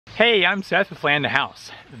Hey, I'm Seth with Land to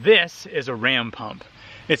House. This is a ram pump.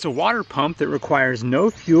 It's a water pump that requires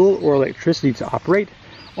no fuel or electricity to operate,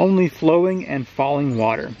 only flowing and falling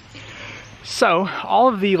water. So, all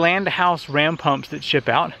of the Land to House ram pumps that ship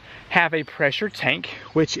out have a pressure tank,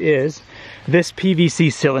 which is this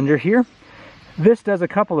PVC cylinder here. This does a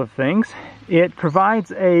couple of things. It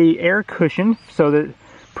provides an air cushion so that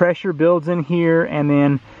pressure builds in here, and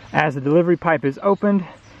then as the delivery pipe is opened,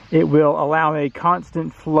 it will allow a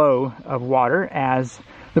constant flow of water as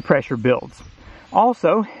the pressure builds.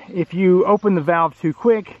 Also, if you open the valve too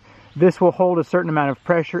quick, this will hold a certain amount of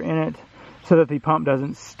pressure in it so that the pump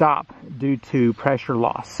doesn't stop due to pressure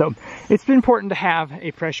loss. So it's important to have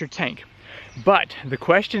a pressure tank. But the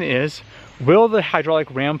question is, will the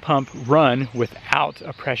hydraulic ram pump run without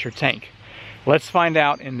a pressure tank? Let's find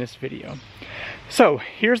out in this video. So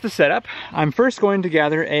here's the setup. I'm first going to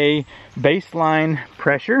gather a baseline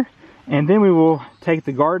pressure, and then we will take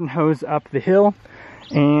the garden hose up the hill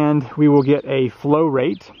and we will get a flow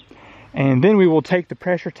rate, and then we will take the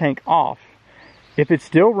pressure tank off. If it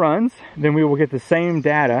still runs, then we will get the same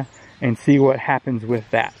data and see what happens with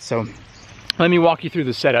that. So let me walk you through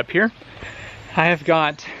the setup here. I have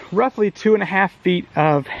got roughly 2.5 feet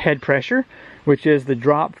of head pressure, which is the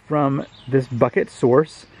drop from this bucket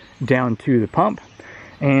source down to the pump.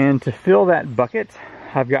 And to fill that bucket,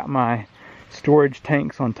 I've got my storage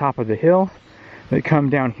tanks on top of the hill that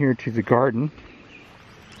come down here to the garden.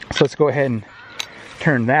 So let's go ahead and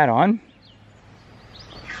turn that on.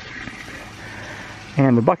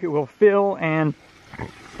 And the bucket will fill, and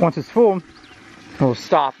once it's full, it will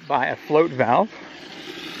stop by a float valve.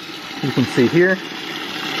 You can see here,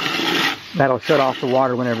 that'll shut off the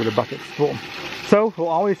water whenever the bucket's full. So we'll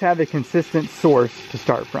always have a consistent source to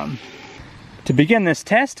start from. To begin this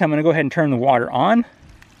test, I'm going to go ahead and turn the water on.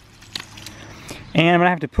 And I'm going to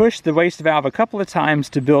have to push the waste valve a couple of times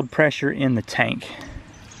to build pressure in the tank.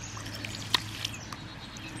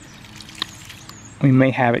 We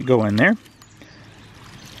may have it go in there.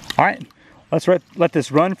 Alright, let's let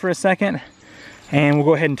this run for a second, and we'll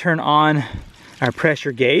go ahead and turn on our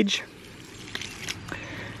pressure gauge.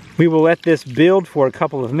 We will let this build for a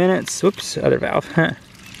couple of minutes. Oops, other valve.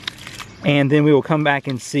 And then we will come back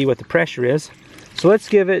and see what the pressure is. So let's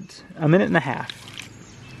give it a minute and a half.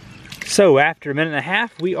 So after a minute and a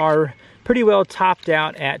half, we are pretty well topped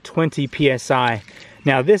out at 20 psi.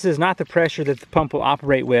 Now this is not the pressure that the pump will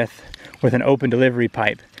operate with an open delivery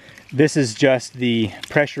pipe. This is just the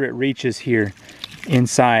pressure it reaches here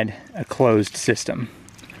inside a closed system.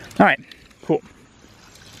 All right, cool.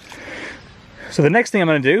 So the next thing I'm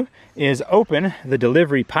going to do is open the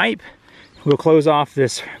delivery pipe. We'll close off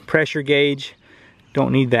this pressure gauge.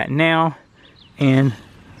 Don't need that now. And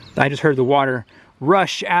I just heard the water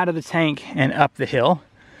rush out of the tank and up the hill.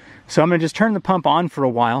 So I'm going to just turn the pump on for a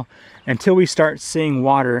while until we start seeing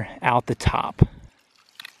water out the top.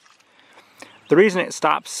 The reason it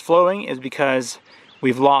stops flowing is because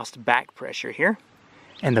we've lost back pressure here,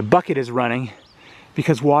 and the bucket is running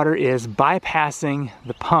because water is bypassing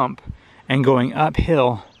the pump and going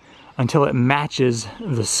uphill until it matches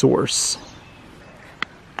the source.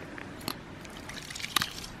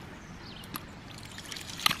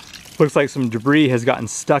 Looks like some debris has gotten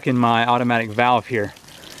stuck in my automatic valve here.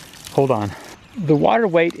 Hold on. The water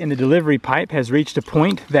weight in the delivery pipe has reached a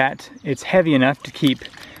point that it's heavy enough to keep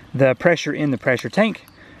the pressure in the pressure tank,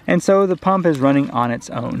 and so the pump is running on its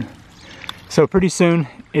own. So pretty soon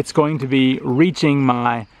it's going to be reaching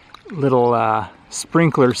my little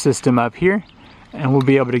sprinkler system up here, and we'll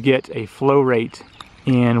be able to get a flow rate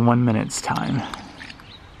in 1 minute's time.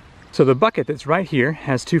 So the bucket that's right here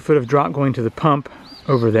has 2 foot of drop going to the pump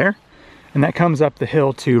over there, and that comes up the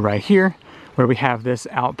hill to right here where we have this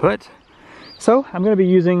output. So I'm going to be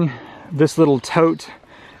using this little tote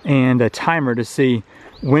and a timer to see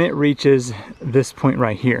when it reaches this point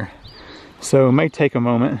right here. So it may take a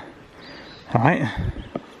moment. All right.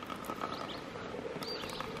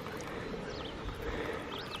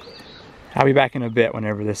 I'll be back in a bit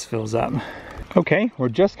whenever this fills up. Okay, we're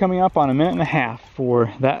just coming up on a minute and a half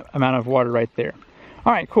for that amount of water right there.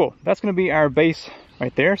 All right, cool. That's going to be our base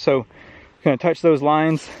right there. So I'm going to touch those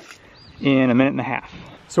lines in a minute and a half.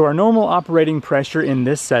 So our normal operating pressure in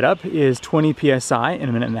this setup is 20 psi in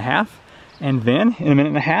a minute and a half. And then in a minute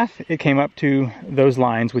and a half, it came up to those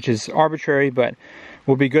lines, which is arbitrary, but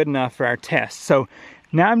will be good enough for our test. So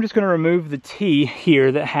now I'm just going to remove the T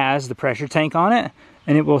here that has the pressure tank on it,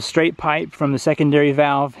 and it will straight pipe from the secondary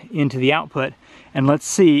valve into the output. And let's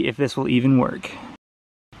see if this will even work.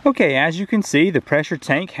 Okay, as you can see, the pressure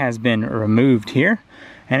tank has been removed here,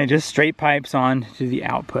 and it just straight pipes on to the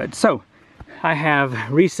output. So I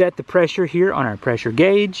have reset the pressure here on our pressure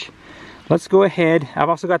gauge. Let's go ahead. I've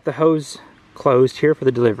also got the hose closed here for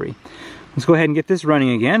the delivery. Let's go ahead and get this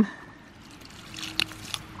running again.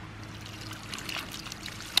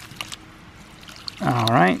 All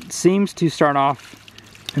right, seems to start off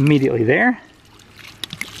immediately there.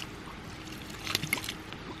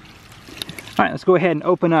 All right, let's go ahead and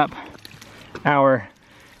open up our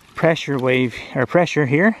pressure wave, or pressure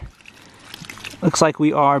here. Looks like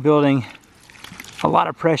we are building a lot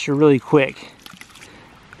of pressure really quick.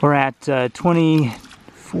 We're at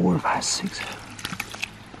 24, 5, 6, 7.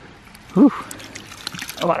 Whew,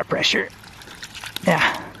 a lot of pressure.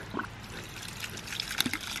 Yeah.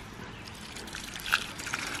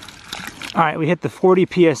 All right, we hit the 40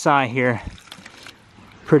 PSI here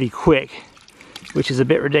pretty quick, which is a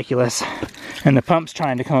bit ridiculous. And the pump's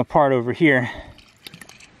trying to come apart over here.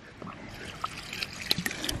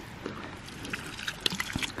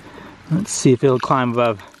 Let's see if it'll climb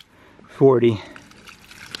above 40.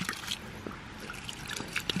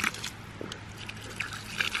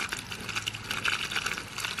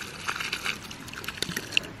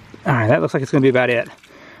 All right, that looks like it's gonna be about it.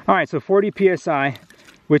 All right, so 40 PSI,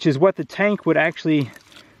 which is what the tank would actually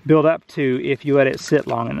build up to if you let it sit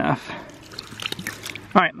long enough.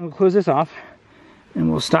 All right, we'll close this off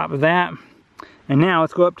and we'll stop that. And now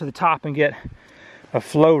let's go up to the top and get a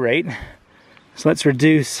flow rate. So let's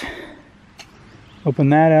reduce, open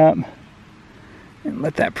that up and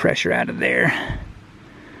let that pressure out of there.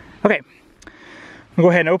 Okay, we'll go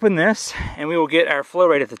ahead and open this and we will get our flow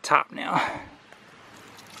rate at the top now.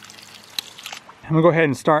 I'm gonna go ahead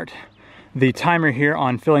and start the timer here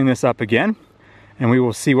on filling this up again, and we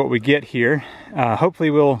will see what we get here. Hopefully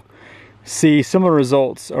we'll see similar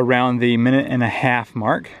results around the 1.5 minute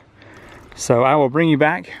mark. So I will bring you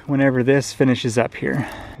back whenever this finishes up here.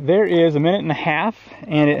 There is 1.5 minutes,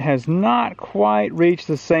 and it has not quite reached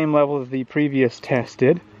the same level as the previous test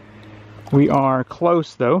did. We are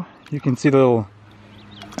close though. You can see the little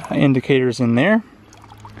indicators in there.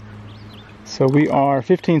 So we are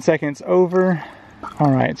 15 seconds over.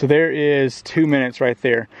 All right, so there is 2 minutes right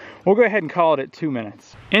there. We'll go ahead and call it at 2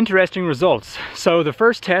 minutes. Interesting results. So the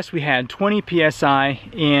first test we had 20 PSI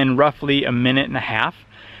in roughly 1.5 minutes,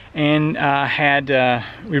 and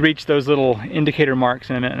we reached those little indicator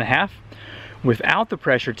marks in 1.5 minutes. Without the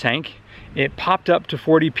pressure tank, it popped up to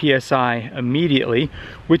 40 PSI immediately,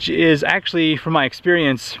 which is actually, from my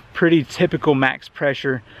experience, pretty typical max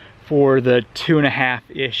pressure for the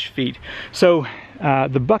 2.5-ish feet. So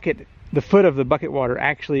the foot of the bucket water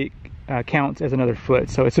actually counts as another foot,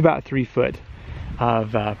 so it's about 3 foot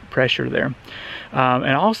of pressure there.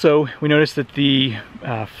 And also we noticed that the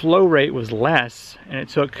flow rate was less, and it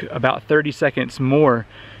took about 30 seconds more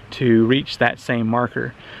to reach that same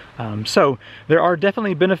marker. So there are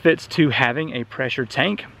definitely benefits to having a pressure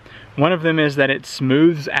tank. One of them is that it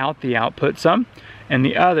smooths out the output some, and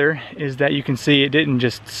the other is that you can see it didn't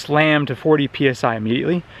just slam to 40 PSI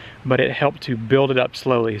immediately, but it helped to build it up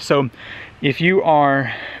slowly. So if you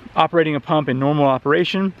are operating a pump in normal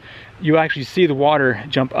operation, you actually see the water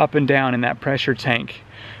jump up and down in that pressure tank.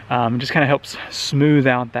 It just kind of helps smooth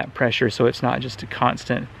out that pressure so it's not just a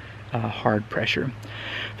constant hard pressure.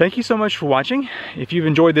 Thank you so much for watching. If you've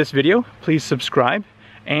enjoyed this video, please subscribe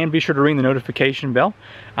and be sure to ring the notification bell.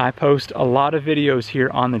 I post a lot of videos here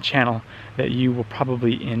on the channel that you will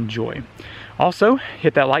probably enjoy. Also,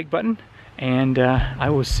 hit that like button, and I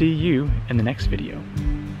will see you in the next video.